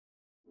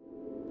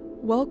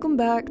Welcome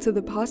back to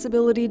the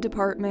Possibility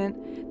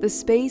Department, the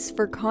space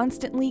for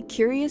constantly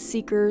curious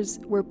seekers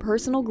where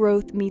personal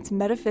growth meets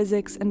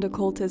metaphysics and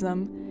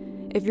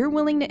occultism. If you're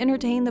willing to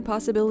entertain the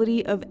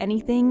possibility of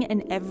anything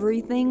and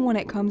everything when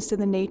it comes to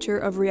the nature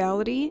of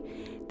reality,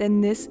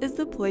 then this is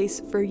the place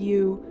for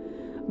you.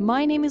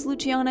 My name is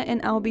Luciana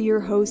and I'll be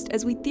your host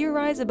as we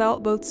theorize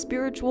about both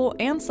spiritual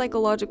and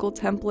psychological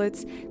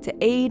templates to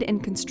aid in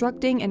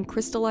constructing and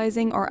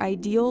crystallizing our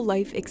ideal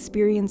life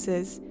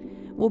experiences.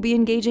 We'll be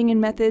engaging in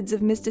methods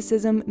of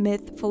mysticism,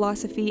 myth,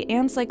 philosophy,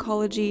 and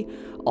psychology,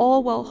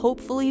 all while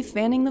hopefully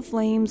fanning the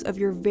flames of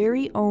your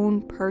very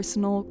own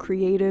personal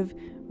creative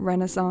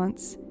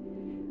renaissance.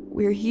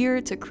 We're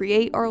here to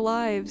create our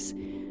lives,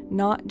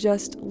 not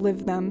just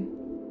live them.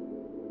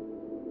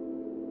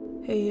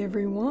 Hey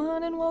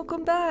everyone, and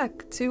welcome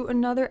back to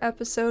another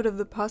episode of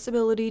the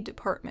Possibility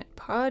Department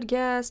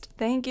podcast.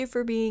 Thank you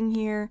for being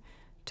here.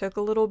 Took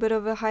a little bit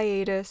of a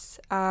hiatus.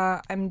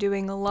 I'm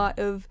doing a lot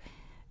of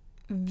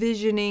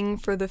visioning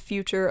for the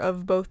future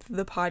of both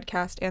the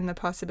podcast and the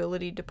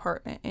Possibility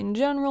Department in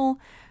general.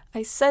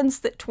 I sense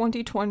that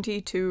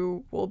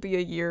 2022 will be a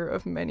year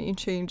of many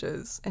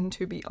changes, and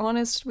to be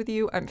honest with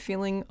you, I'm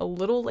feeling a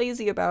little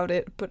lazy about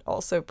it, but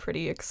also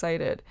pretty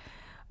excited.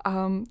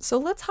 So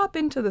let's hop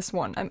into this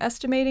one. I'm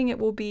estimating it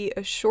will be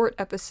a short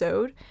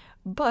episode,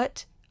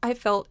 but I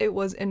felt it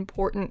was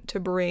important to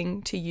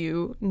bring to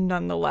you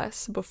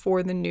nonetheless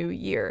before the new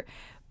year.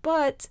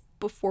 But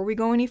before we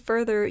go any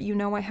further, you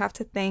know I have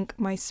to thank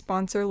my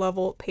sponsor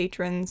level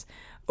patrons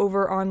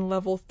over on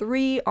level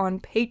 3 on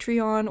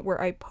Patreon,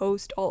 where I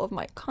post all of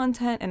my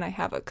content and I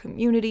have a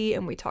community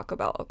and we talk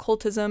about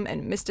occultism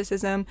and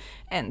mysticism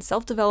and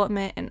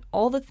self-development and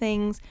all the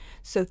things.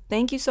 So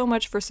thank you so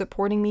much for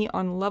supporting me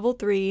on level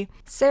 3.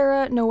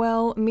 Sarah,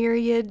 Noelle,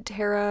 Myriad,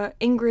 Tara,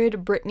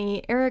 Ingrid,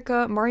 Brittany,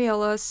 Erica,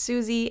 Mariella,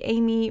 Susie,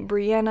 Amy,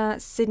 Brianna,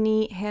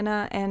 Sydney,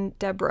 Hannah, and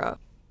Deborah.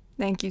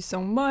 Thank you so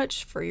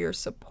much for your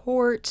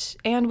support,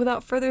 and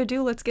without further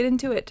ado, let's get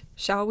into it,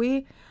 shall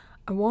we?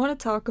 I want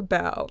to talk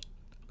about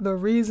the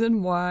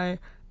reason why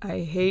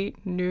I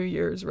hate New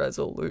Year's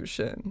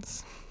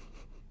resolutions.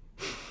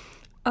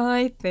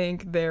 I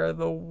think they're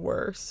the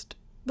worst.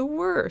 The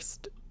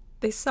worst.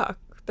 They suck.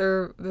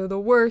 They're the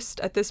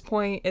worst. At this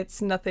point,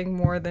 it's nothing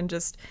more than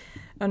just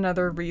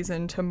another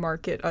reason to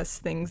market us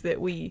things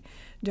that we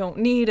don't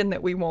need and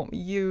that we won't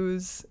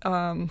use.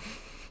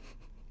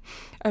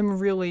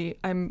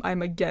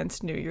 I'm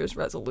against New Year's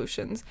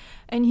resolutions,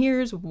 and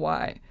here's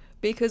why.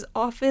 Because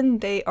often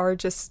they are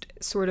just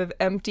sort of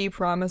empty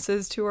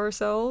promises to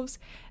ourselves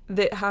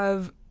that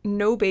have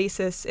no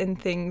basis in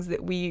things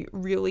that we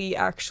really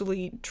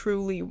actually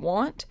truly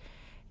want,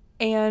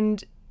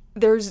 and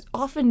there's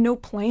often no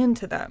plan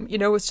to them. You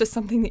know, it's just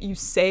something that you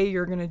say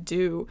you're gonna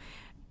do,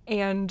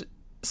 and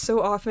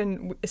so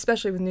often,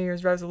 especially with New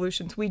Year's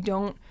resolutions, we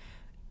don't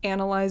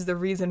analyze the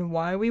reason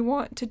why we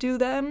want to do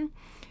them.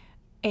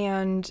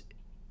 And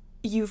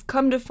you've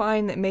come to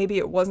find that maybe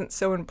it wasn't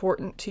so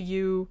important to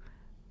you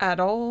at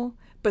all,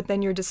 but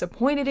then you're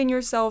disappointed in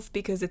yourself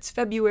because it's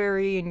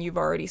February and you've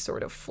already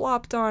sort of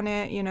flopped on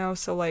it, you know?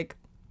 So like,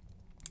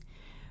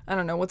 I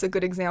don't know, what's a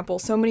good example?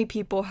 So many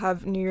people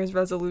have New Year's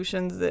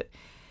resolutions that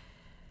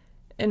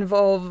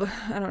involve,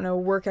 I don't know,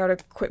 workout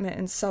equipment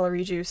and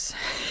celery juice,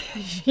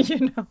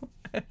 you know?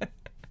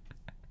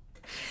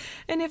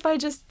 And if I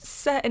just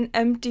set an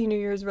empty New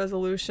Year's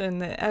resolution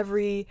that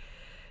every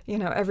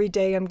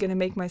day I'm going to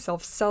make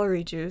myself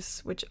celery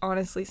juice, which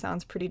honestly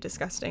sounds pretty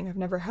disgusting. I've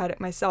never had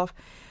it myself.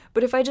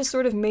 But if I just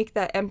sort of make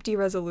that empty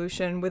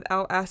resolution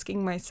without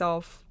asking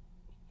myself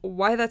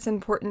why that's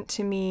important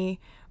to me,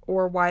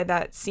 or why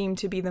that seemed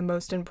to be the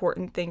most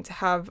important thing to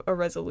have a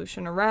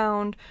resolution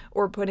around,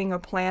 or putting a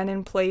plan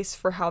in place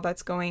for how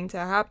that's going to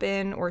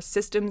happen, or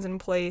systems in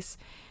place,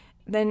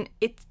 then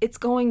it's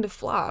going to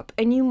flop.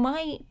 And you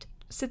might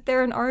sit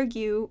there and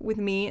argue with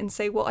me and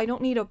say, well, I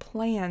don't need a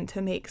plan to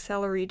make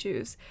celery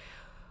juice.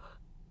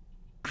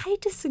 I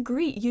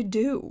disagree. You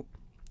do.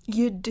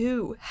 You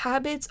do.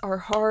 Habits are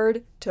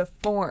hard to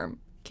form.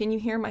 Can you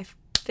hear my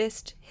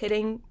fist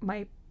hitting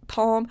my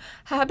palm?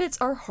 Habits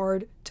are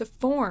hard to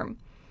form.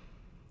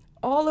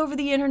 All over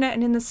the internet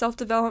and in the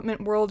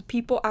self-development world,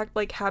 people act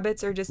like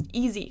habits are just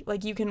easy.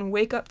 Like you can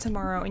wake up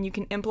tomorrow and you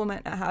can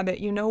implement a habit.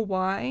 You know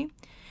why?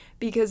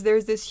 Because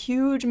there's this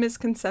huge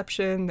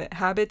misconception that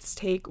habits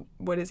take,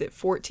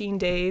 14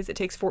 days? It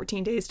takes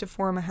 14 days to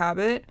form a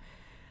habit.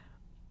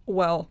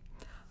 Well,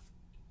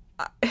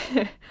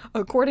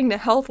 according to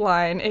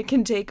Healthline, it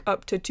can take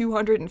up to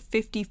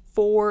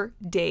 254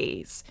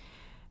 days.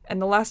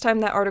 And the last time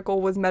that article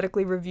was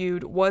medically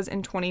reviewed was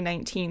in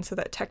 2019, so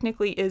that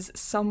technically is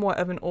somewhat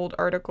of an old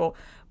article,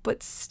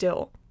 but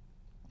still.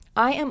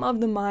 I am of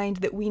the mind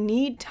that we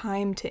need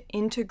time to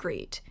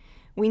integrate.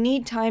 We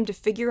need time to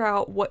figure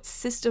out what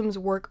systems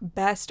work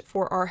best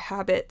for our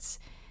habits.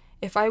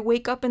 If I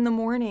wake up in the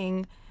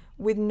morning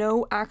with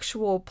no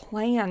actual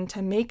plan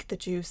to make the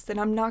juice, then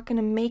I'm not going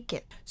to make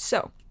it.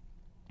 So,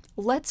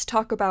 let's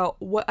talk about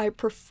what I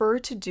prefer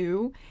to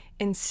do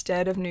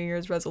instead of New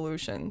Year's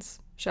resolutions,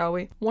 shall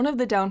we? One of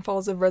the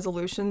downfalls of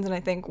resolutions, and I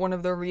think one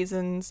of the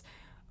reasons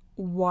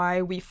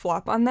why we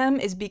flop on them,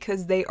 is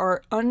because they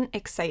are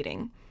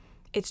unexciting.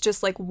 It's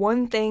just like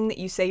one thing that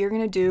you say you're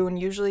going to do, and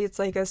usually it's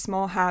like a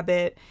small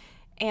habit,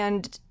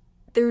 and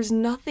there's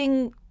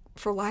nothing,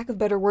 for lack of a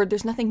better word,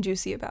 there's nothing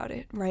juicy about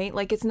it, right?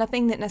 Like, it's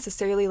nothing that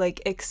necessarily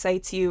like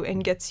excites you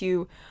and gets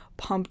you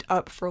pumped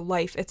up for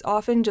life. It's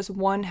often just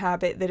one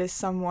habit that is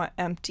somewhat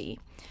empty.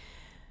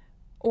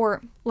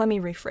 Or let me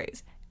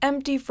rephrase,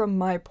 empty from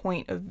my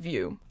point of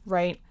view,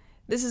 right?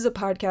 This is a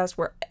podcast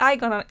where I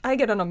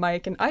get on a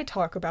mic and I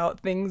talk about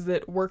things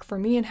that work for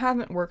me and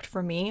haven't worked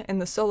for me in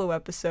the solo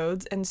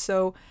episodes. And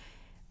so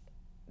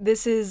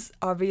this is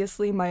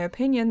obviously my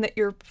opinion that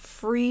you're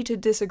free to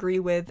disagree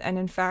with. And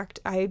in fact,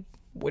 I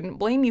wouldn't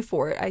blame you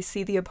for it. I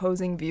see the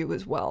opposing view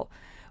as well.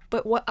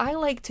 But what I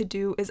like to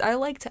do is I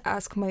like to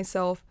ask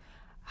myself,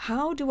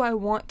 how do I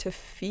want to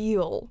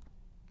feel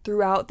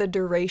throughout the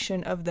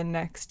duration of the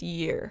next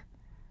year?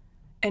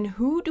 And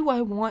who do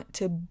I want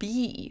to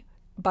be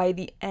by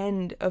the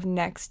end of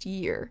next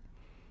year?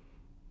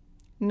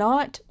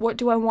 Not what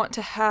do I want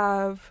to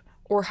have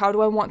or how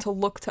do I want to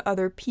look to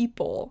other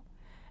people.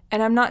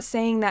 And I'm not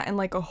saying that in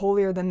like a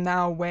holier than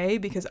thou way,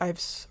 because I've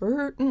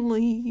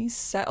certainly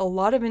set a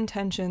lot of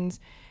intentions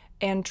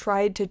and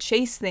tried to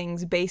chase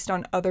things based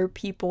on other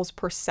people's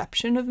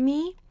perception of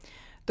me.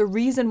 The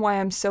reason why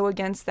I'm so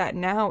against that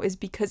now is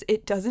because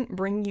it doesn't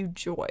bring you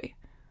joy.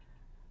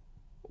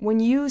 When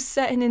you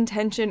set an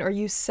intention or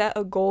you set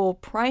a goal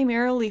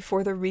primarily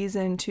for the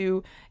reason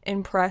to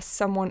impress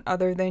someone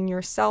other than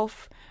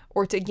yourself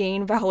or to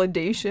gain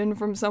validation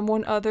from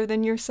someone other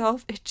than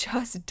yourself, it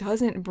just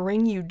doesn't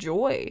bring you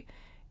joy.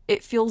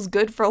 It feels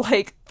good for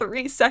like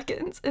 3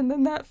 seconds and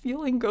then that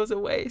feeling goes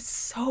away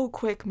so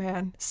quick,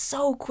 man.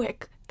 So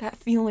quick. That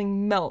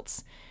feeling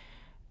melts.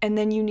 And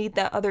then you need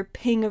that other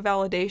ping of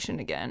validation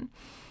again.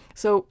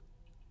 So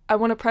I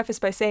want to preface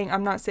by saying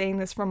I'm not saying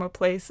this from a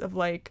place of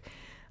like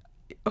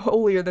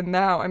holier than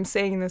thou. I'm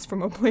saying this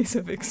from a place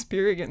of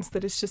experience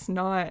that it's just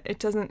not,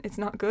 it's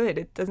not good.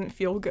 It doesn't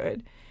feel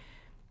good.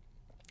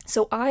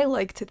 So I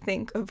like to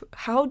think of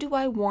how do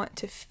I want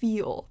to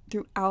feel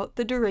throughout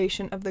the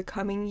duration of the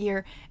coming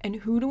year and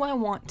who do I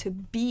want to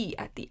be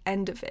at the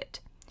end of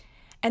it?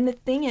 And the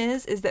thing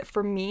is that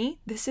for me,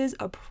 this is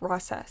a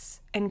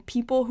process. And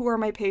people who are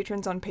my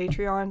patrons on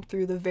Patreon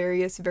through the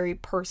various very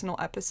personal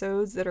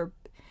episodes that are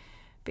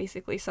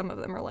basically, some of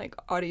them are like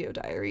audio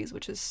diaries,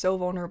 which is so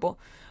vulnerable.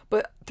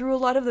 But through a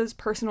lot of those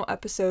personal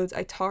episodes,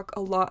 I talk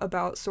a lot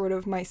about sort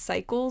of my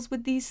cycles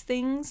with these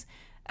things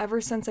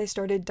ever since I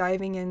started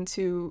diving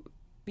into,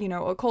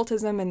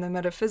 occultism and the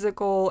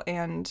metaphysical,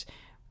 and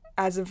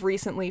as of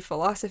recently,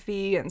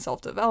 philosophy and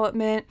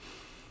self-development.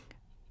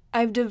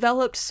 I've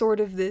developed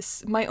sort of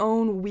this, my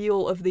own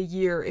wheel of the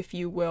year, if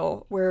you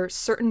will, where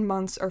certain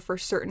months are for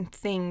certain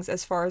things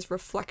as far as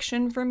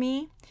reflection for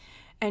me.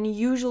 And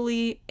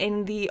usually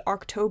in the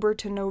October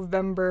to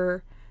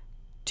November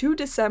to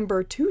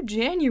December to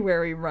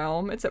January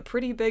realm, it's a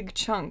pretty big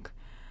chunk.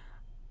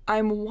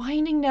 I'm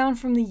winding down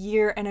from the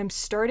year and I'm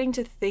starting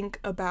to think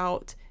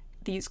about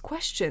these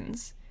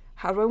questions.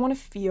 How do I want to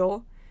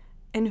feel?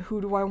 And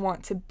who do I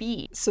want to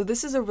be? So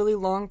this is a really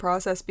long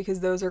process because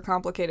those are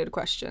complicated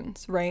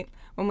questions, right?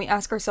 When we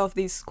ask ourselves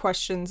these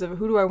questions of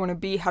who do I want to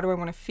be, how do I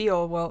want to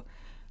feel, well,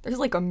 there's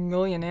like a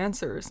million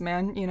answers,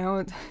 man.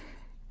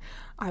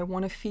 I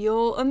want to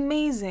feel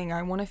amazing.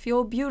 I want to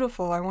feel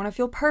beautiful. I want to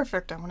feel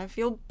perfect. I want to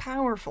feel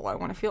powerful. I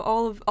want to feel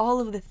all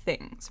of the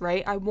things,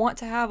 right? I want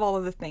to have all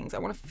of the things. I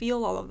want to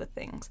feel all of the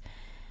things.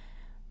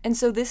 And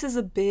so this is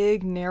a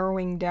big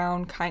narrowing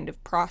down kind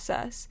of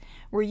process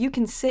where you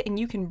can sit and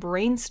you can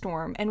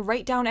brainstorm and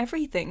write down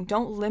everything.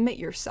 Don't limit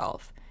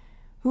yourself.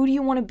 Who do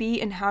you want to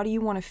be and how do you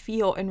want to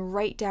feel, and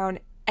write down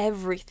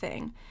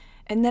everything.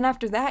 And then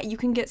after that, you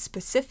can get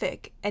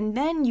specific, and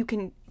then you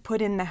can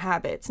put in the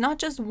habits, not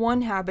just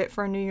one habit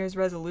for a New Year's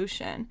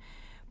resolution,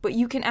 but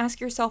you can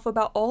ask yourself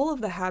about all of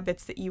the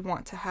habits that you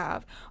want to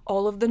have,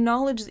 all of the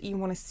knowledge that you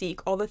want to seek,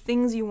 all the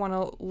things you want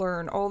to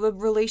learn, all the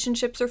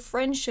relationships or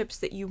friendships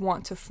that you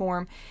want to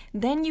form.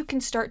 Then you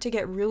can start to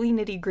get really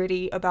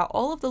nitty-gritty about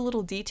all of the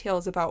little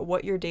details about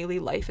what your daily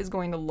life is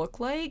going to look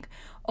like,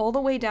 all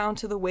the way down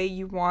to the way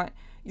you want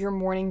your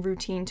morning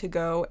routine to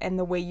go and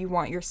the way you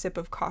want your sip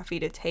of coffee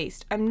to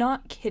taste. I'm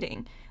not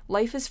kidding.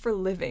 Life is for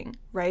living,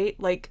 right?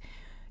 Like,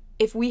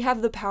 if we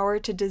have the power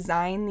to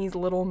design these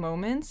little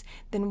moments,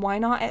 then why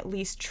not at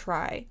least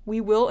try? We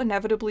will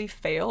inevitably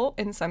fail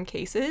in some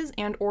cases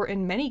and or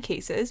in many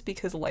cases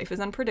because life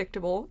is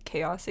unpredictable,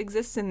 chaos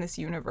exists in this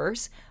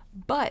universe,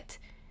 but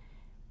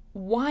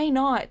why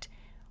not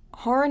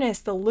harness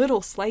the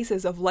little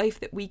slices of life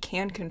that we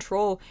can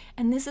control?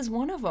 And this is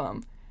one of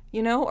them.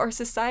 Our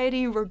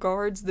society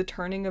regards the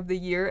turning of the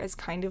year as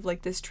kind of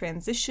like this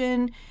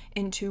transition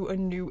into a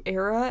new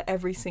era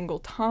every single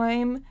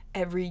time,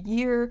 every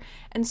year.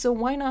 And so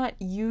why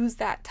not use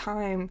that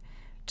time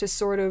to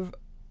sort of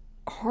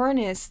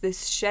harness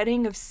this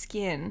shedding of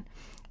skin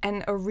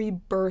and a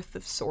rebirth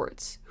of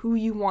sorts, who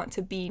you want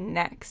to be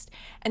next.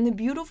 And the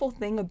beautiful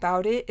thing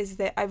about it is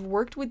that I've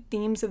worked with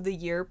themes of the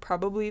year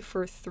probably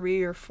for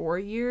 3 or 4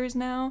 years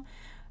now.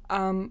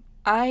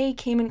 I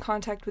came in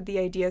contact with the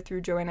idea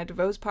through Joanna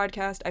DeVoe's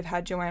podcast. I've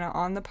had Joanna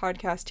on the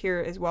podcast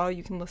here as well.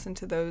 You can listen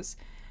to those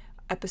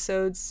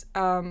episodes.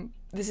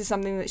 This is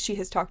something that she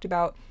has talked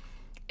about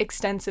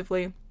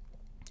extensively.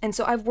 And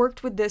so I've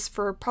worked with this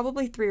for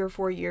probably 3 or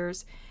 4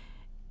 years.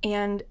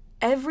 And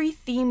every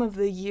theme of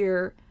the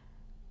year,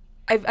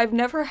 I've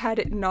never had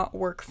it not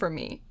work for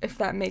me, if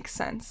that makes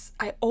sense.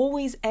 I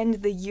always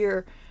end the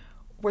year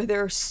where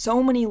there are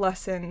so many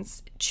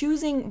lessons.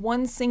 Choosing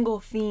one single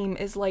theme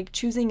is like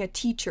choosing a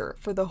teacher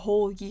for the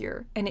whole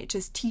year, and it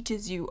just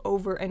teaches you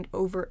over and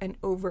over and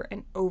over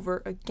and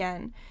over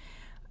again.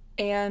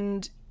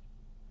 And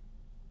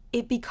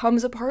it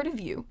becomes a part of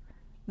you.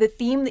 The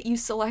theme that you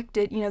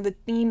selected, the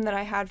theme that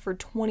I had for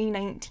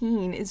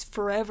 2019 is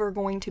forever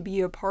going to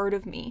be a part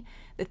of me.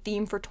 The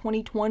theme for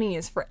 2020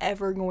 is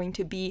forever going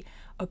to be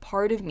a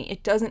part of me.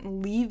 It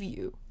doesn't leave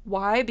you.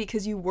 Why?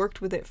 Because you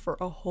worked with it for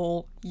a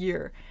whole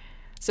year.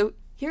 So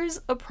here's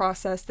a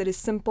process that is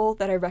simple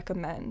that I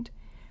recommend.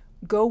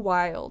 Go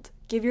wild.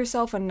 Give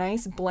yourself a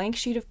nice blank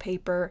sheet of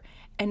paper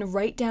and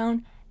write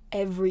down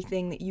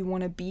everything that you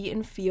want to be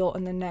and feel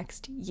in the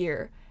next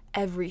year.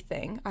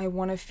 Everything. I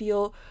want to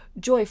feel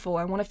joyful.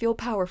 I want to feel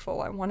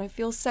powerful. I want to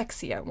feel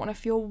sexy. I want to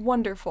feel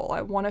wonderful.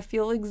 I want to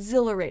feel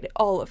exhilarated.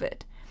 All of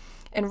it.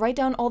 And write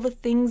down all the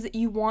things that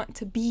you want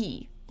to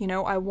be.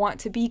 I want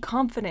to be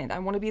confident. I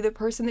want to be the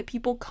person that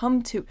people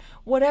come to.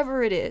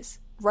 Whatever it is.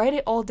 Write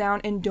it all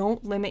down and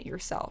don't limit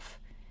yourself.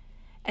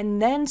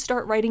 And then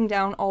start writing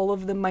down all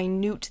of the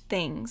minute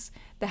things,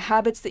 the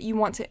habits that you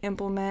want to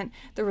implement,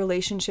 the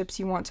relationships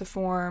you want to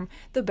form,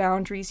 the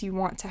boundaries you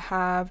want to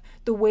have,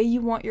 the way you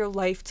want your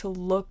life to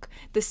look,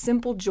 the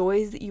simple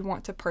joys that you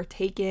want to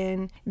partake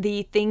in,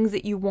 the things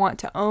that you want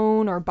to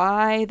own or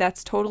buy.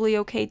 That's totally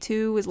okay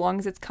too, as long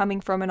as it's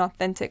coming from an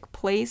authentic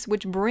place,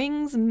 which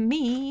brings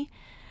me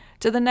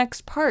to the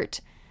next part.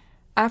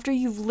 After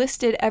you've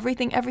listed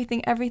everything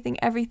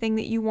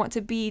that you want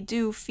to be,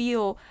 do,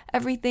 feel,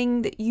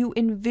 everything that you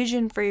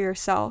envision for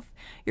yourself,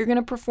 you're going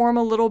to perform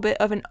a little bit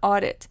of an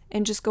audit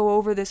and just go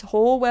over this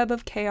whole web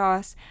of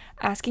chaos,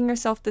 asking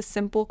yourself the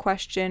simple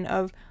question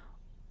of,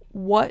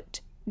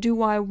 what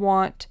do I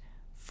want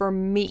for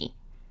me?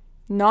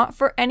 Not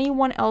for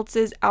anyone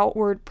else's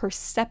outward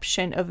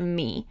perception of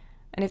me.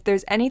 And if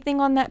there's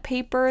anything on that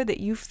paper that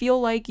you feel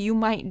like you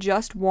might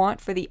just want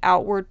for the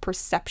outward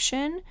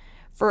perception,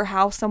 for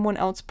how someone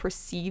else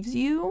perceives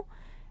you,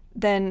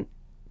 then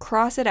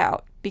cross it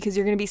out, because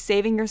you're going to be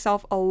saving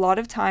yourself a lot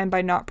of time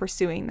by not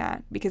pursuing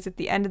that, because at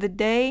the end of the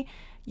day,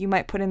 you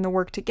might put in the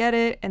work to get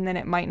it, and then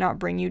it might not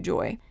bring you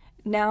joy.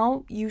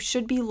 Now, you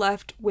should be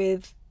left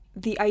with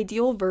the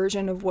ideal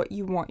version of what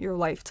you want your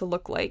life to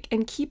look like.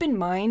 And keep in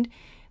mind,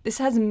 this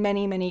has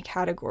many, many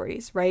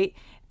categories, right?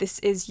 This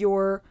is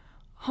your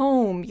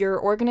home,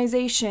 your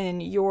organization,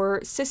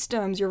 your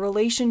systems, your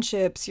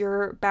relationships,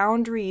 your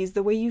boundaries,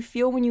 the way you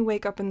feel when you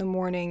wake up in the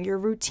morning, your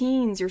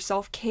routines, your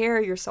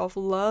self-care, your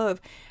self-love,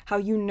 how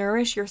you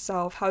nourish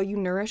yourself, how you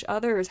nourish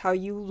others, how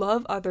you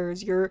love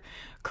others, your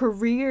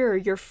career,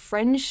 your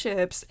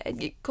friendships.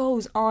 It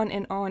goes on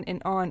and on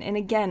and on. And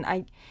again,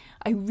 I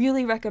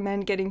really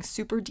recommend getting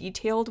super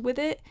detailed with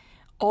it,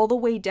 all the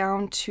way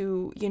down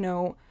to,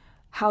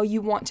 how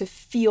you want to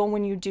feel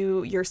when you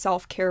do your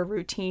self-care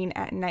routine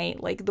at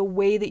night, like the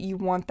way that you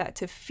want that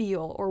to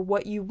feel, or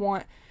what you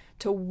want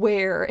to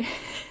wear,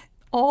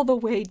 all the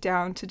way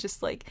down to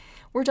just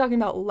we're talking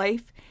about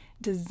life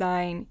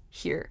design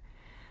here.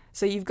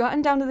 So you've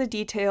gotten down to the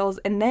details,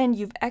 and then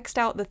you've X'd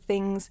out the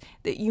things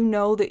that you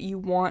know that you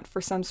want for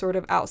some sort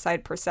of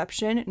outside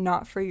perception,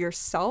 not for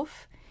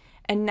yourself.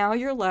 And now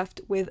you're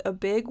left with a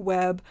big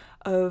web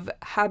of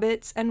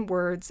habits and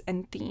words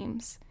and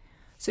themes.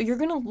 So you're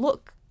going to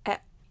look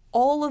at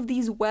all of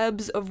these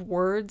webs of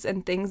words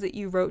and things that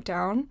you wrote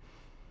down,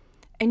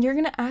 and you're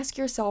going to ask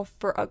yourself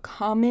for a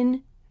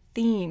common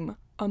theme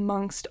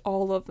amongst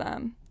all of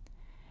them.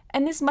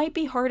 And this might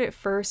be hard at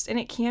first, and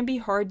it can be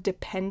hard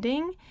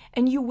depending,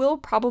 and you will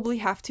probably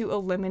have to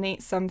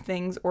eliminate some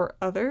things or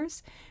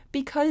others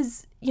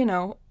because,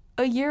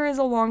 a year is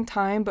a long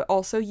time, but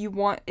also you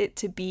want it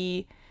to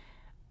be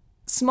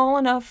small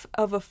enough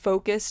of a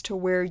focus to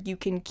where you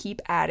can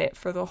keep at it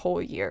for the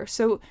whole year.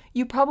 So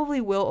you probably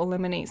will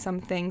eliminate some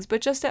things, but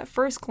just at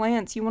first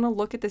glance, you want to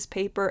look at this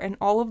paper and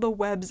all of the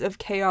webs of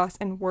chaos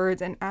and words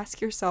and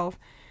ask yourself,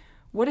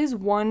 what is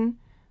one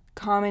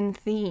common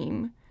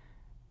theme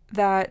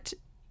that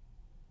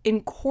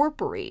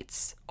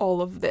incorporates all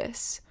of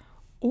this?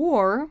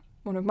 Or,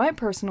 one of my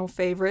personal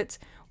favorites,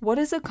 what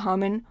is a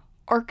common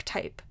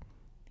archetype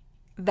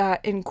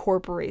that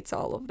incorporates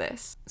all of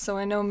this? So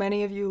I know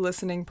many of you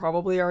listening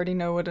probably already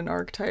know what an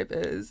archetype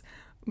is,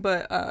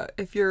 but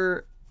if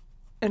you're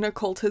an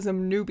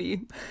occultism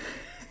newbie,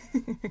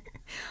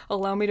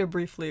 allow me to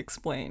briefly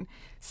explain.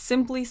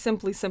 Simply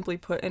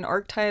put, an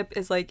archetype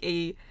is like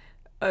a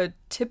a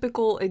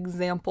typical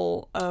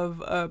example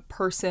of a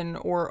person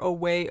or a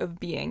way of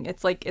being.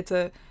 It's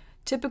a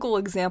typical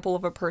example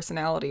of a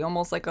personality,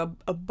 almost like a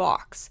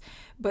box.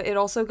 But it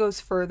also goes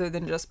further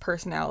than just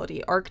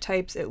personality.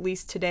 Archetypes, at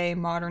least today,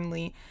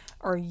 modernly,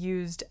 are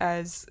used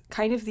as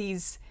kind of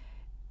these,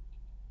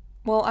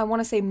 well, I want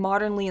to say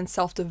modernly in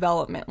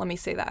self-development. Let me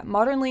say that.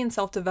 Modernly in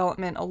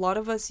self-development, a lot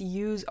of us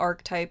use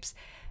archetypes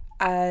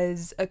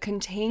as a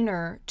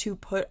container to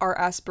put our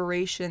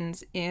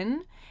aspirations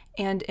in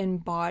and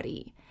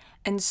embody.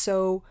 And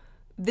so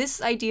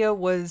this idea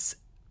was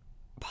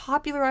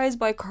popularized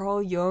by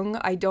Carl Jung.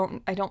 I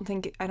don't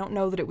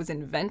know that it was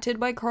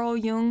invented by Carl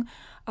Jung,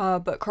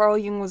 but Carl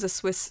Jung was a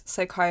Swiss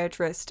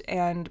psychiatrist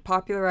and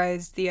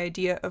popularized the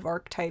idea of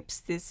archetypes,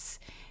 these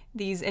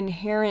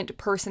inherent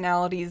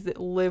personalities that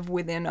live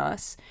within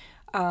us,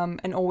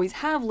 and always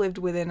have lived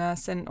within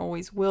us and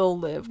always will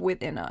live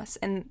within us.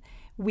 And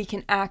we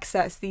can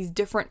access these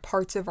different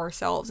parts of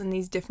ourselves and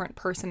these different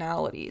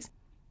personalities.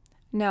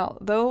 Now,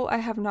 though I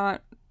have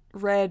not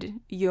read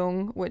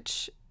Jung,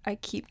 which I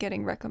keep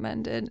getting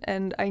recommended,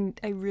 and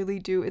I really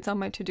do, it's on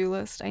my to-do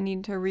list, I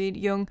need to read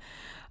Jung.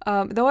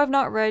 Though I've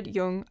not read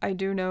Jung, I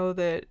do know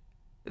that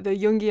the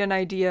Jungian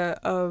idea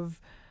of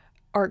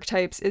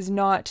archetypes is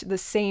not the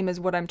same as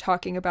what I'm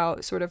talking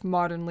about sort of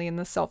modernly in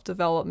the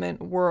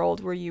self-development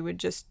world, where you would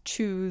just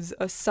choose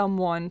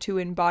someone to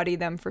embody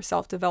them for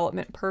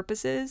self-development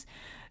purposes.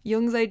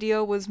 Jung's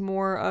idea was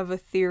more of a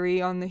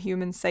theory on the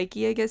human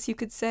psyche, I guess you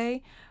could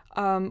say,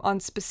 on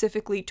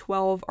specifically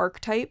 12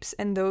 archetypes,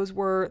 and those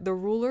were the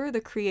ruler, the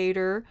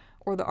creator,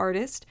 or the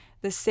artist,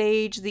 the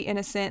sage, the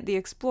innocent, the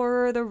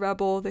explorer, the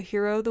rebel, the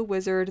hero, the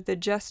wizard, the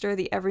jester,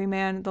 the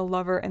everyman, the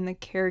lover, and the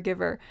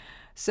caregiver.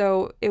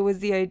 So it was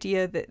the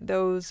idea that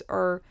those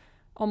are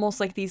almost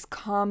like these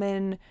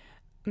common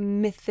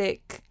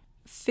mythic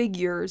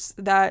figures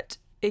that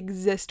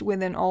exist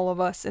within all of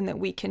us and that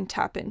we can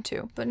tap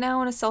into. But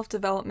now in a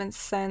self-development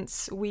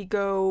sense, we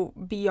go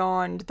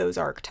beyond those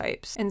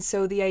archetypes. And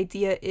so the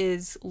idea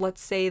is,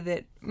 let's say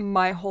that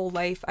my whole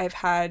life I've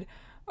had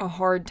a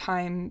hard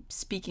time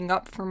speaking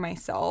up for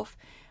myself.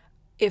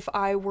 If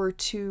I were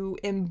to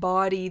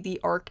embody the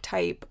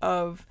archetype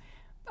of,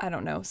 I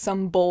don't know,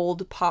 some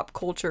bold pop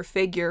culture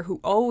figure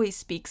who always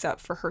speaks up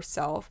for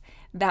herself,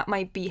 that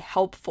might be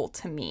helpful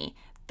to me.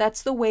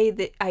 That's the way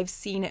that I've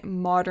seen it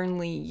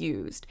modernly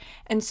used.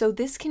 And so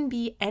this can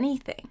be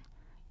anything.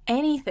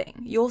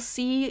 Anything. You'll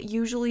see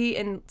usually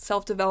in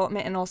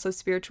self-development and also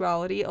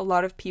spirituality, a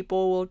lot of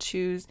people will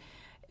choose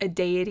a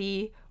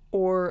deity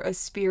or a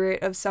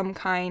spirit of some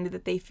kind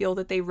that they feel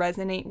that they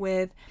resonate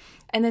with.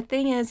 And the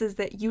thing is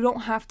that you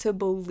don't have to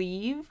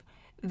believe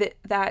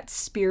that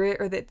spirit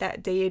or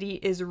that deity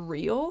is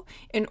real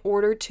in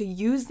order to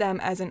use them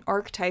as an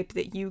archetype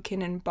that you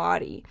can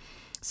embody.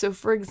 So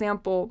for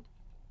example,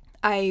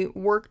 I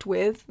worked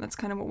with, that's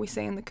kind of what we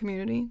say in the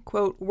community,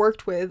 quote,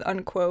 worked with,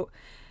 unquote,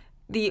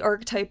 the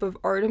archetype of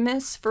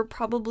Artemis for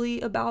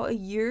probably about a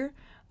year.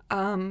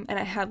 And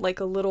I had like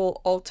a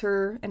little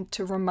altar and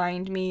to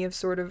remind me of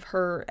sort of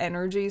her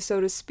energy,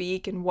 so to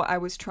speak, and what I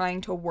was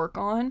trying to work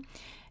on.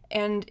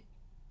 And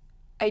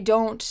I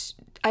don't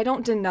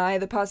deny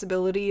the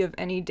possibility of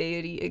any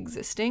deity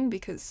existing,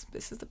 because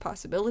this is the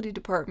possibility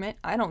department.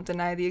 I don't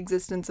deny the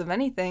existence of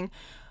anything,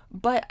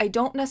 but I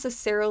don't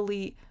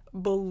necessarily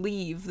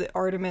believe that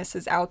Artemis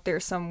is out there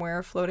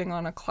somewhere floating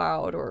on a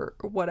cloud or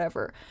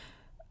whatever.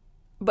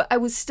 But I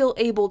was still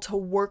able to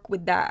work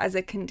with that as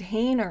a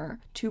container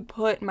to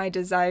put my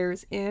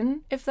desires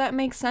in, if that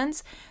makes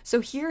sense.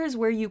 So here is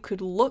where you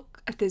could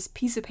look at this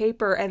piece of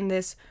paper and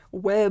this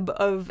web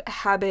of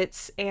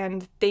habits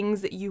and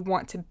things that you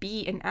want to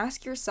be and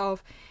ask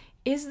yourself,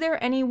 is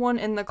there anyone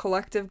in the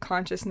collective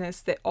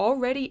consciousness that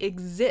already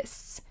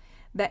exists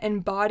that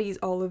embodies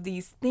all of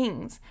these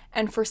things?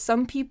 And for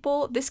some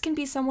people, this can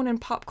be someone in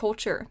pop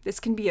culture. This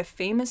can be a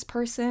famous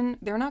person.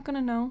 They're not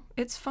gonna know.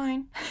 It's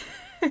fine.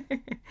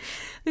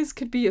 This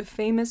could be a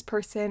famous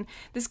person.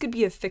 This could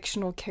be a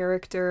fictional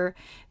character.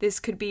 This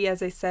could be,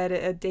 as I said,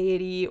 a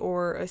deity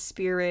or a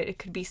spirit. It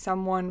could be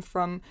someone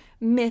from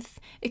myth.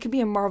 It could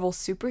be a Marvel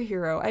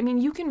superhero. I mean,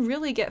 you can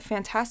really get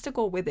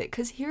fantastical with it,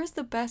 because here's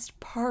the best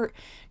part.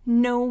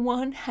 No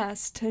one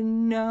has to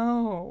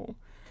know.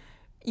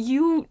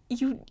 You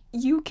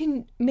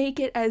can make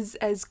it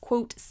as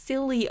quote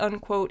silly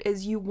unquote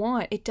as you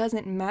want. It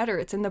doesn't matter.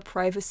 It's in the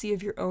privacy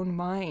of your own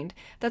mind.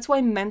 That's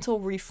why mental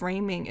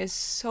reframing is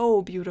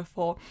so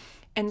beautiful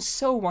and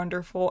so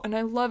wonderful, and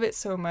I love it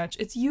so much.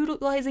 It's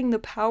utilizing the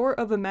power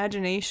of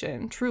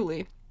imagination,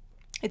 truly.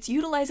 It's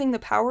utilizing the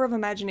power of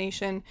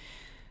imagination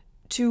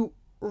to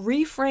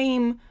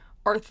reframe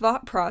our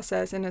thought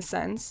process in a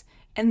sense,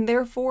 and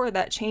therefore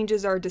that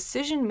changes our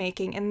decision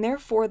making, and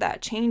therefore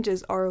that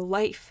changes our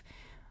life.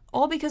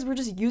 All because we're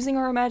just using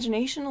our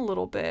imagination a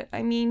little bit.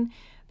 I mean,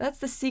 that's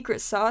the secret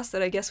sauce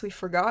that I guess we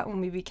forgot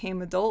when we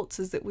became adults,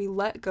 is that we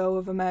let go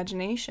of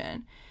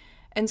imagination.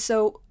 And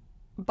so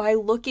by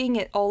looking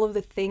at all of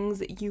the things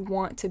that you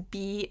want to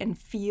be and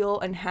feel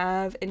and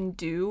have and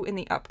do in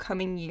the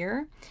upcoming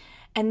year,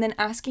 and then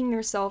asking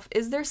yourself,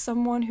 is there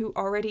someone who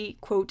already,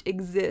 quote,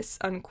 exists,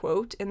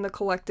 unquote, in the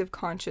collective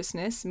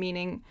consciousness,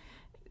 meaning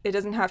it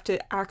doesn't have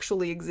to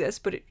actually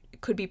exist, but it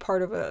could be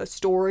part of a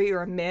story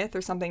or a myth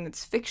or something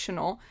that's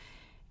fictional.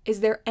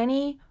 Is there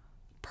any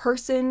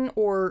person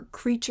or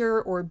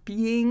creature or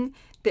being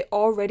that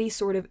already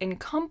sort of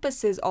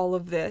encompasses all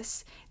of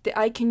this that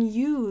I can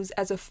use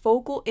as a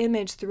focal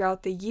image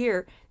throughout the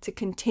year to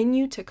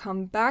continue to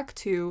come back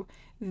to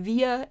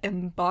via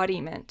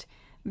embodiment?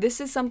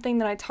 This is something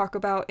that I talk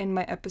about in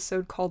my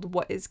episode called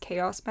What is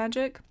Chaos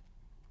Magic?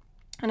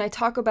 And I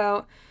talk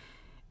about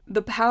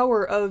the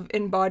power of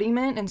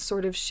embodiment and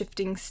sort of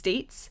shifting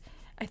states.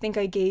 I think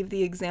I gave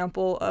the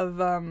example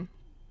of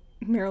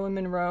Marilyn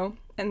Monroe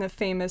and the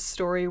famous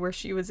story where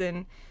she was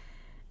in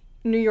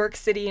New York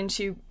City and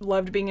she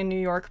loved being in New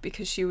York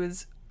because she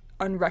was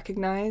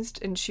unrecognized,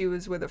 and she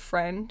was with a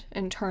friend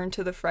and turned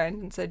to the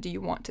friend and said, do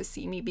you want to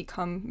see me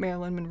become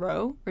Marilyn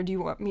Monroe? Or do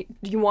you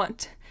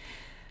want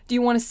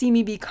to see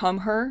me become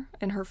her?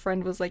 And her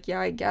friend was like, yeah,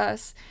 I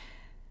guess.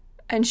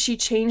 And she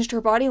changed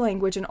her body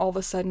language, and all of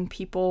a sudden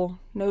people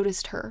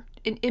noticed her.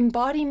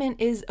 Embodiment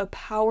is a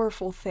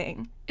powerful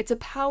thing. It's a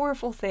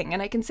powerful thing,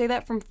 and I can say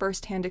that from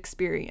firsthand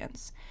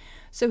experience.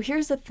 So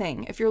here's the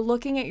thing. If you're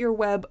looking at your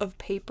web of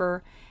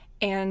paper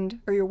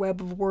or your web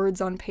of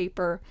words on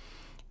paper,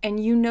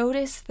 and you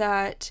notice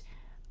that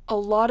a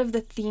lot of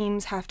the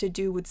themes have to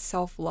do with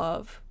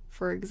self-love,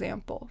 for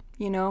example,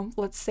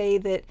 let's say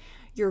that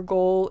your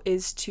goal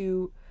is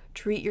to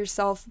treat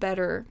yourself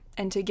better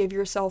and to give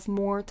yourself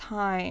more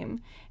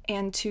time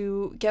and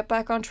to get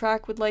back on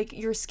track with like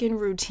your skin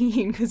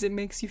routine because it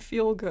makes you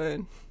feel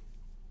good.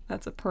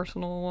 That's a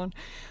personal one.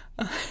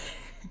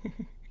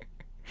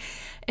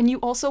 And you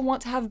also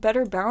want to have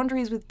better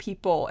boundaries with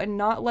people and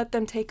not let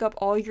them take up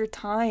all your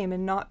time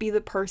and not be the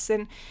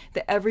person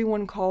that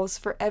everyone calls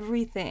for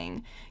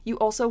everything. You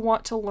also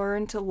want to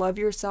learn to love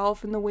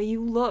yourself and the way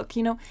you look.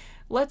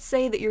 Let's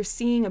say that you're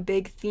seeing a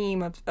big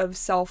theme of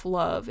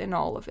self-love in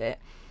all of it.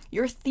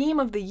 Your theme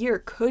of the year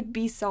could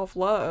be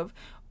self-love,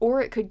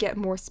 or it could get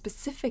more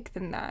specific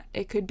than that.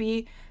 It could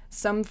be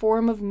some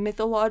form of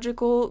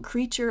mythological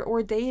creature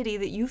or deity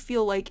that you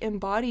feel like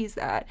embodies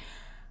that.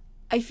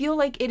 I feel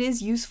like it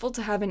is useful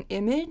to have an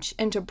image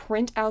and to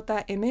print out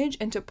that image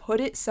and to put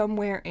it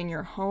somewhere in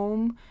your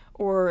home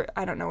or,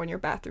 I don't know, in your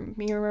bathroom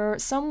mirror,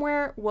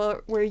 somewhere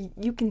where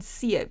you can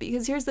see it.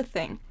 Because here's the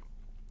thing.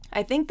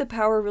 I think the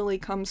power really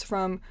comes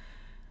from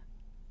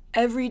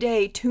every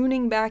day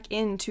tuning back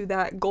into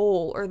that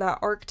goal or that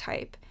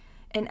archetype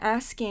and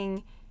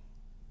asking,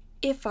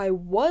 if I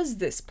was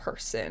this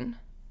person,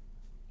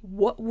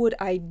 what would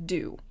I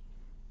do?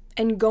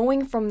 And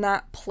going from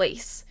that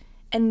place.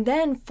 And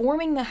then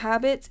forming the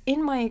habits,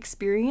 in my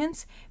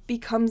experience,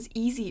 becomes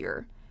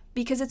easier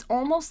because it's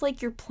almost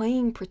like you're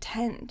playing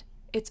pretend.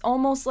 It's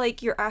almost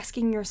like you're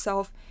asking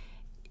yourself,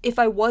 if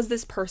I was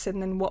this person,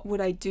 then what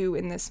would I do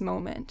in this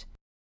moment?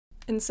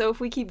 And so if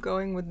we keep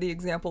going with the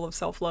example of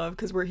self-love,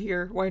 because we're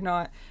here, why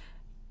not?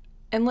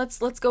 And let's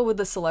go with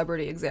the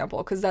celebrity example,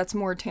 because that's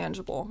more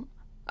tangible.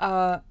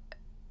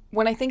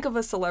 When I think of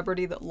a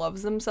celebrity that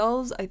loves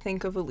themselves, I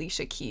think of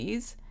Alicia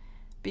Keys,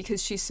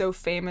 because she so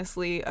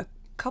famously, a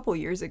couple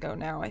years ago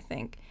now, I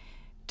think,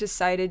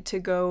 decided to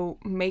go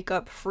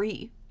makeup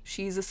free.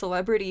 She's a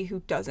celebrity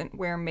who doesn't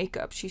wear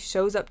makeup. She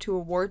shows up to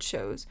award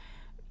shows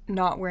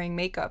not wearing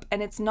makeup.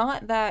 And it's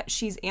not that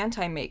she's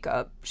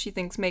anti-makeup. She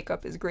thinks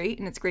makeup is great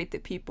and it's great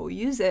that people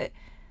use it.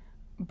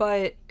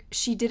 But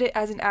she did it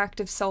as an act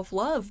of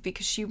self-love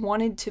because she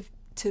wanted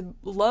to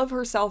love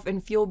herself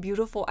and feel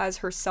beautiful as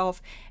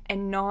herself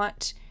and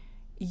not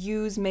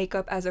use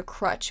makeup as a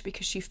crutch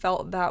because she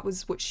felt that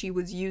was what she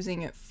was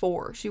using it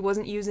for. She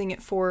wasn't using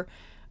it for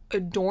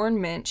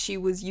adornment. She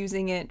was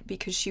using it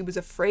because she was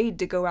afraid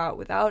to go out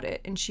without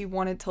it, and she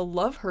wanted to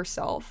love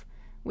herself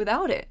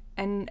without it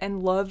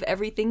and love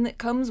everything that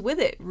comes with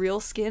it. Real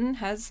skin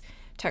has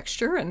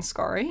texture and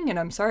scarring, and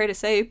I'm sorry to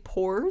say,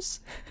 pores.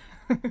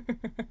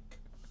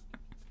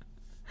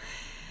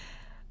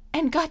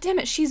 And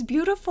goddammit, she's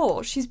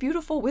beautiful. She's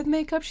beautiful with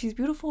makeup. She's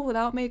beautiful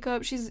without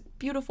makeup. She's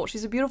beautiful.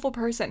 She's a beautiful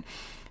person.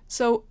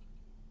 So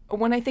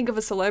when I think of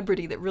a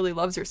celebrity that really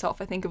loves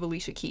herself, I think of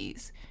Alicia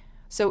Keys.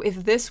 So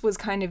if this was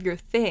kind of your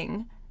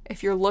thing,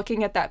 if you're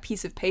looking at that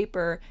piece of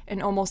paper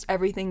and almost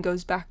everything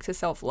goes back to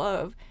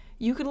self-love,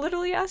 you could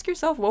literally ask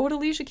yourself, what would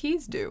Alicia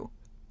Keys do?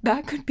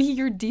 That could be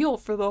your deal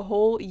for the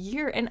whole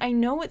year. And I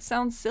know it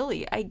sounds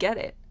silly. I get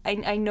it.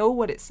 I know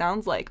what it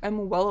sounds like.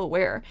 I'm well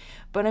aware.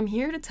 But I'm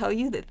here to tell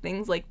you that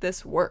things like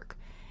this work.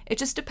 It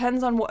just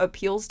depends on what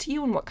appeals to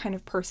you and what kind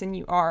of person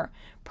you are.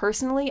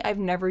 Personally, I've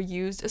never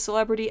used a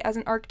celebrity as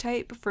an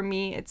archetype. For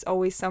me, it's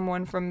always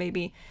someone from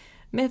maybe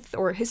myth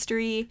or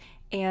history.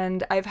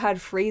 And I've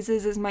had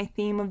phrases as my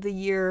theme of the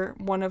year.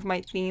 One of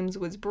my themes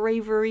was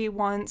bravery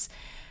once.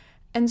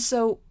 And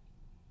so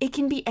it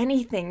can be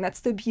anything.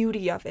 That's the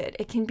beauty of it.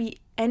 It can be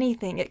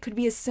anything. It could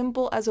be as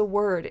simple as a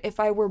word. If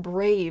I were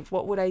brave,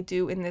 what would I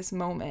do in this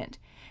moment?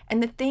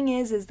 And the thing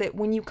is that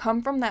when you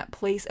come from that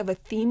place of a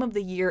theme of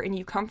the year and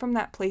you come from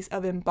that place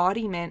of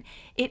embodiment,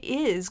 it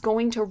is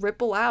going to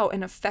ripple out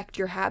and affect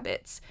your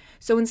habits.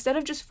 So instead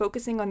of just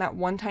focusing on that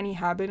one tiny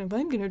habit of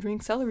I'm going to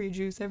drink celery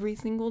juice every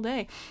single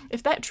day,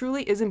 if that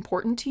truly is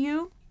important to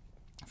you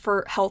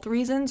for health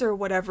reasons or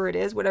whatever it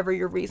is, whatever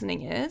your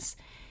reasoning is,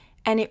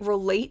 and it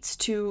relates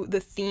to the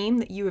theme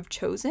that you have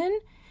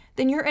chosen,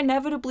 then you're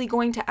inevitably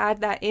going to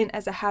add that in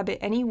as a habit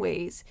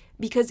anyways,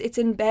 because it's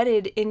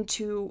embedded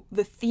into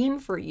the theme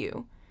for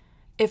you.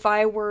 If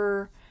I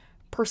were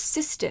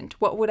persistent,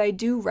 what would I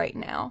do right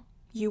now?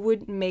 You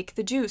would make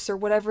the juice or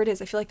whatever it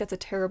is. I feel like that's a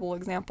terrible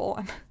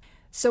example.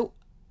 So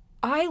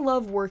I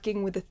love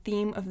working with the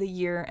theme of the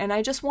year, and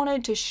I just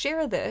wanted to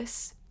share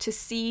this to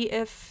see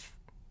if,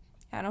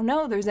 I don't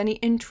know, there's any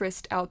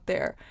interest out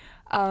there.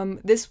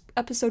 This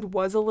episode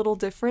was a little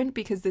different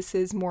because this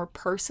is more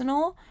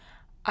personal.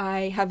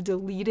 I have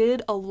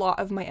deleted a lot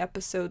of my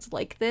episodes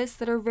like this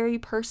that are very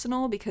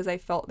personal because I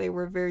felt they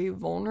were very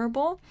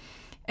vulnerable.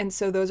 And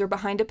so those are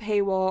behind a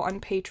paywall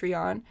on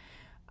Patreon.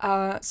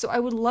 So I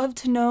would love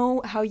to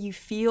know how you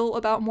feel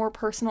about more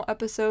personal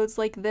episodes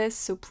like this.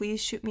 So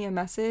please shoot me a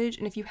message.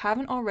 And if you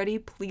haven't already,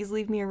 please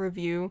leave me a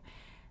review.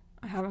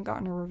 I haven't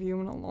gotten a review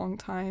in a long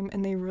time,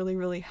 and they really,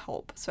 really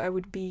help. So I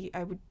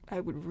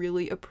would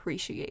really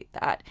appreciate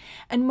that.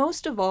 And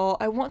most of all,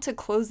 I want to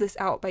close this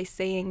out by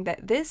saying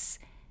that this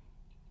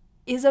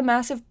is a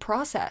massive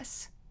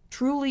process.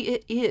 Truly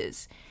it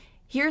is.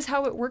 Here's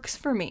how it works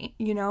for me.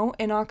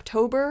 In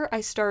October,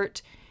 I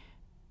start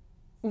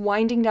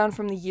winding down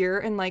from the year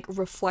and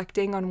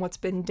reflecting on what's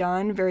been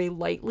done very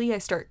lightly. I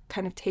start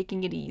kind of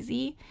taking it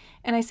easy.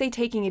 And I say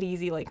taking it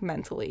easy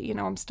mentally.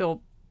 I'm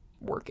still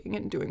working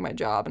and doing my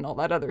job and all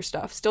that other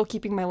stuff, still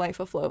keeping my life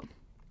afloat.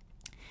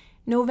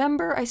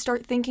 November, I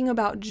start thinking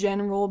about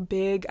general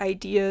big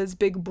ideas,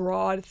 big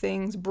broad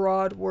things,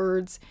 broad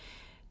words.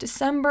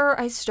 December,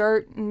 I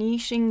start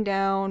niching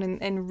down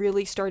and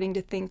really starting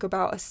to think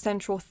about a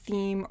central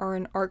theme or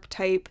an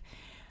archetype.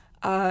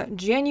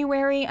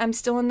 January, I'm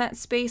still in that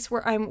space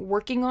where I'm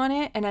working on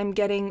it and I'm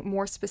getting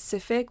more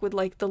specific with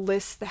the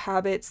lists, the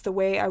habits, the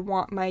way I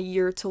want my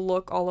year to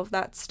look, all of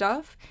that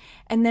stuff.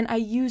 And then I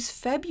use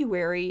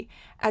February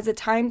as a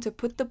time to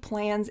put the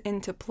plans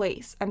into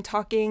place. I'm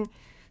talking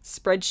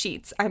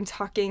spreadsheets, I'm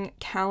talking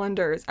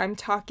calendars, I'm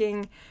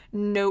talking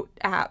note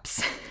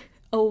apps,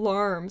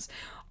 alarms,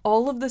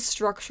 all of the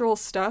structural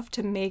stuff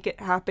to make it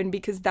happen,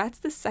 because that's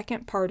the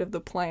second part of the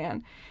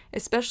plan.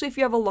 Especially if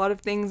you have a lot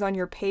of things on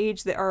your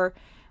page that are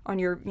on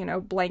your,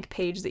 blank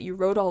page that you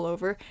wrote all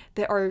over,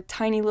 that are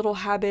tiny little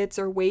habits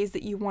or ways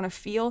that you want to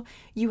feel,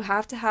 you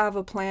have to have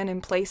a plan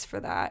in place for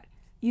that.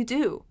 You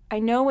do. I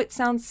know it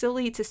sounds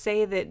silly to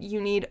say that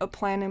you need a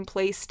plan in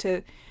place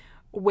to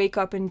wake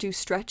up and do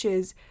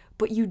stretches,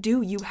 but you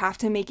do. You have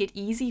to make it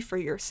easy for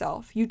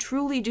yourself. You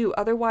truly do.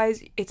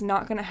 Otherwise, it's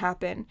not going to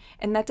happen.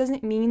 And that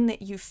doesn't mean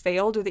that you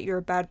failed or that you're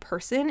a bad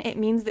person. It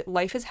means that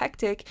life is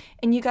hectic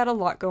and you got a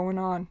lot going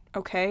on,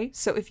 okay?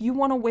 So if you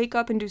want to wake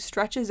up and do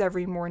stretches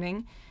every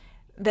morning,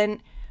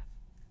 then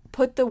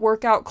put the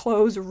workout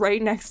clothes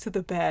right next to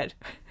the bed.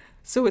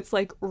 So it's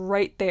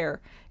right there.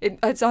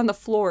 It's on the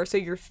floor, so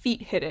your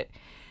feet hit it.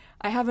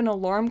 I have an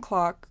alarm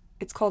clock.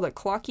 It's called a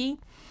clocky.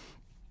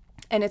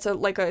 And it's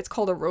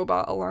called a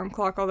robot alarm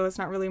clock, although it's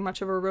not really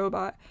much of a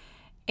robot.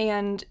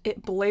 And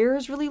it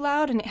blares really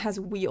loud and it has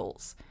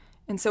wheels.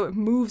 And so it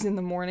moves in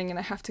the morning and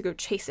I have to go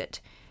chase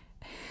it.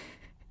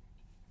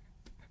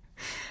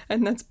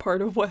 And that's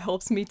part of what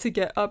helps me to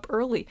get up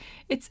early.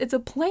 It's a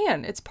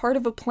plan. It's part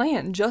of a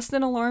plan. Just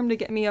an alarm to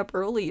get me up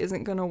early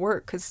isn't going to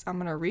work because I'm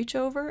going to reach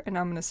over and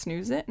I'm going to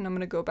snooze it and I'm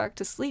going to go back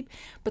to sleep.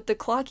 But the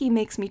clocky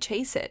makes me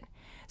chase it.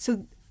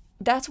 So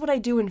that's what I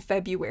do in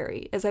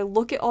February, is I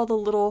look at all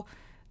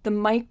the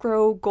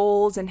micro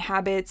goals and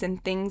habits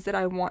and things that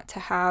I want to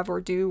have or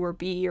do or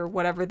be or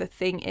whatever the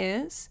thing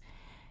is.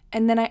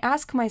 And then I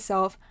ask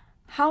myself,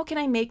 how can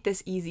I make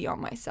this easy on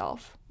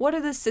myself? What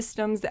are the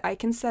systems that I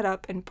can set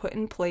up and put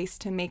in place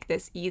to make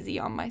this easy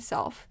on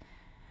myself?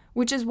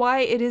 Which is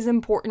why it is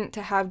important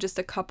to have just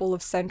a couple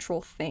of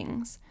central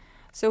things.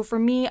 So for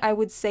me, I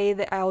would say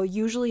that I'll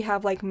usually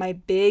have my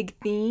big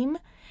theme,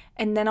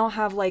 and then I'll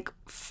have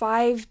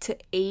 5 to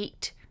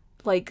 8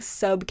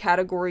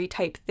 subcategory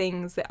type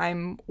things that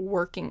I'm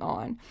working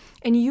on.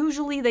 And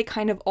usually they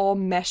kind of all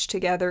mesh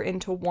together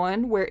into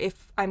one, where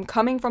if I'm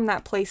coming from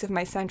that place of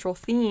my central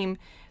theme,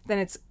 then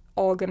it's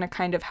all gonna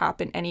kind of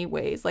happen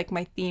anyways, like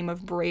my theme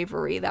of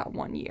bravery that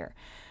one year.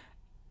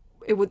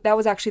 That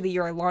was actually the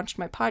year I launched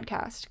my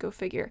podcast, go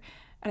figure.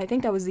 And I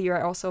think that was the year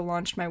I also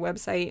launched my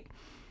website.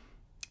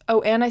 Oh,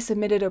 and I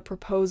submitted a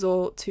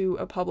proposal to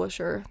a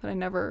publisher that I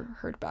never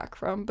heard back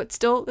from, but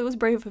still, it was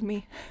brave of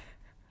me.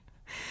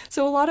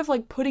 So a lot of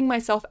putting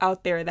myself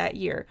out there that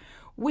year,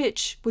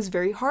 which was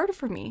very hard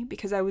for me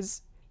because I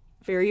was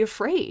very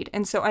afraid.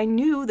 And so I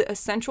knew that a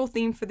central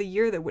theme for the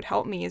year that would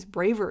help me is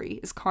bravery,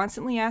 is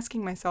constantly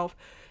asking myself,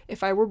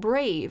 if I were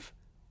brave,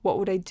 What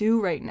would I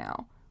do right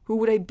now? Who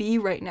would I be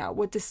right now?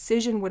 What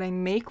decision would I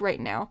make right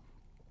now?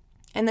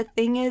 And the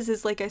thing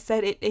is like I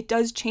said, it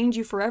does change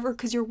you forever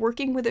because you're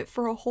working with it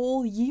for a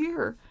whole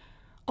year.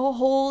 A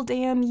whole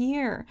damn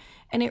year.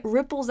 And it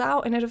ripples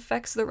out and it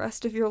affects the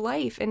rest of your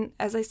life. And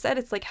as I said,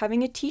 it's like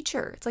having a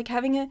teacher. It's like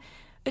having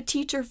a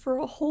teacher for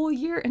a whole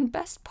year. And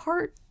best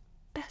part,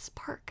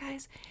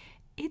 guys,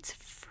 it's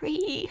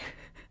free.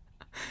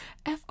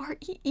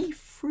 Free,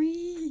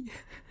 free.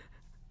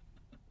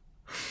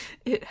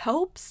 It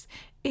helps,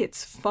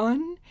 it's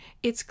fun,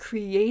 it's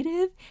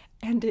creative,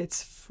 and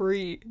it's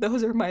free.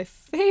 Those are my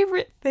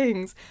favorite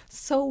things.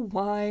 So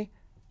why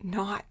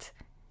not?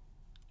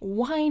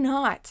 Why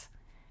not?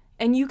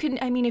 And you can,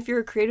 if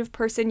you're a creative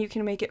person, you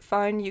can make it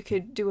fun. You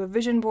could do a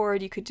vision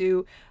board, you could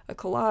do a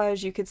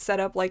collage, you could set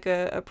up like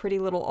a pretty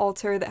little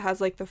altar that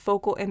has like the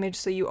focal image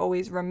so you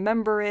always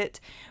remember it.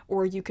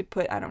 Or you could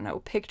put,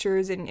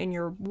 pictures in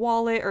your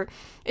wallet, or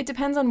it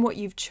depends on what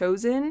you've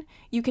chosen.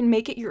 You can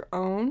make it your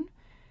own.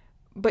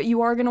 But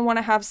you are going to want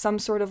to have some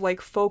sort of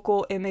like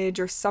focal image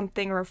or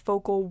something, or a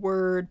focal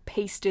word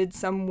pasted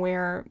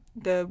somewhere,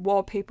 the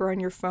wallpaper on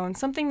your phone,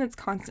 something that's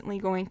constantly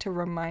going to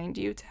remind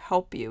you, to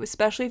help you,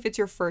 especially if it's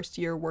your first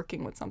year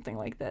working with something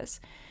like this.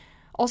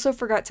 Also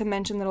forgot to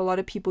mention that a lot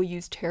of people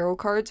use tarot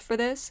cards for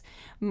this.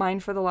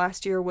 Mine for the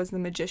last year was the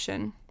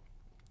Magician,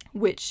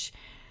 which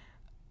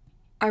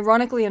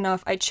ironically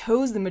enough, I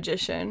chose the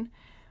Magician.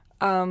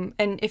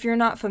 And if you're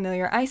not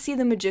familiar, I see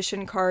the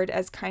Magician card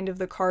as kind of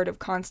the card of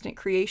constant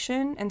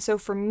creation. And so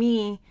for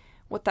me,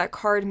 what that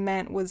card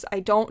meant was I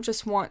don't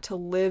just want to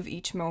live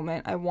each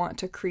moment. I want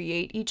to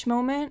create each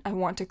moment. I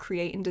want to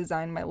create and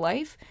design my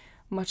life,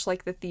 much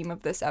like the theme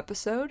of this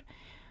episode.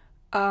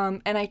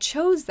 And I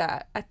chose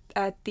that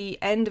at the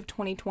end of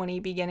 2020,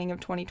 beginning of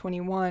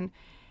 2021.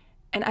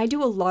 And I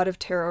do a lot of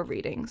tarot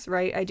readings,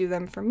 right? I do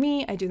them for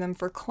me. I do them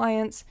for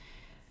clients.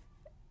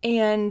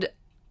 And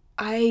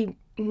I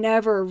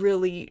never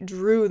really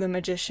drew the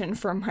Magician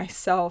for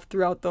myself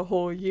throughout the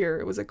whole year.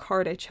 It was a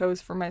card I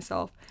chose for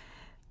myself.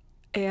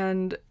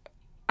 And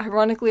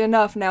ironically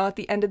enough, now at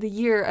the end of the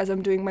year, as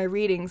I'm doing my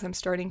readings, I'm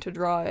starting to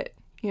draw it,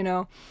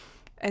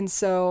 And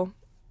so,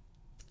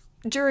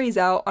 jury's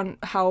out on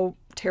how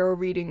tarot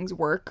readings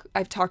work.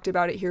 I've talked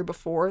about it here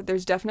before.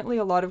 There's definitely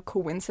a lot of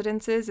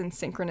coincidences and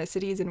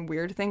synchronicities and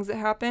weird things that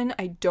happen.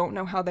 I don't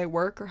know how they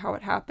work or how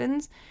it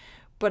happens,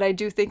 but I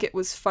do think it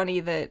was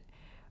funny that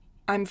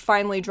I'm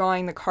finally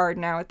drawing the card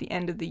now at the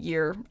end of the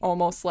year,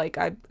 almost like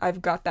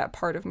I've got that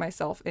part of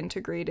myself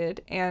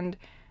integrated, and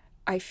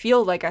I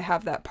feel like I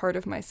have that part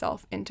of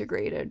myself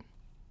integrated.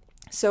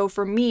 So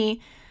for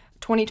me,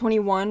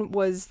 2021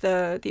 was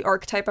the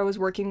archetype I was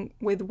working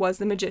with was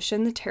the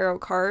Magician, the tarot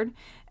card,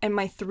 and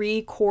my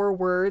 3 core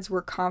words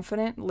were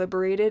confident,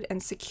 liberated,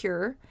 and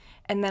secure.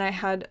 And then I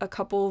had a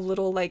couple of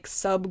little like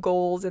sub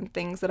goals and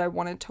things that I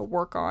wanted to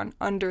work on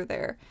under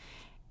there.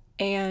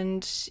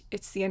 And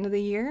it's the end of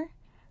the year.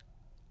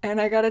 And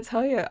I gotta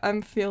tell you,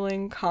 I'm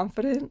feeling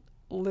confident,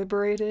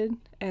 liberated,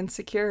 and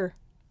secure.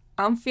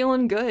 I'm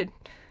feeling good.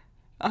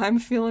 I'm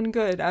feeling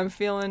good.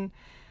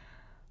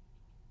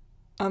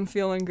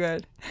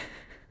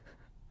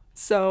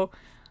 So,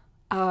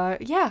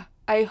 yeah,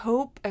 I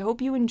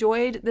hope you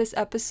enjoyed this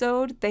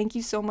episode. Thank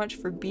you so much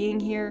for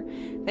being here.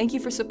 Thank you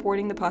for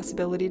supporting the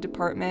Possibility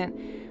Department.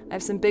 I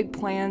have some big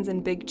plans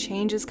and big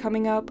changes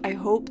coming up. I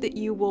hope that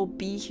you will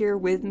be here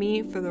with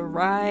me for the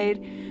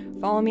ride.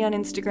 Follow me on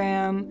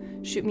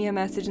Instagram, shoot me a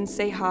message and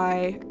say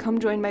hi,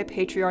 come join my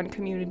Patreon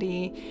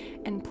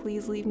community, and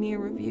please leave me a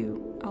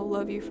review. I'll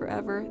love you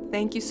forever.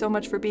 Thank you so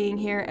much for being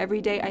here.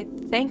 Every day I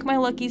thank my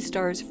lucky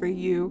stars for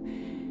you,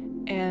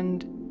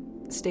 and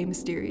stay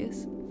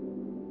mysterious.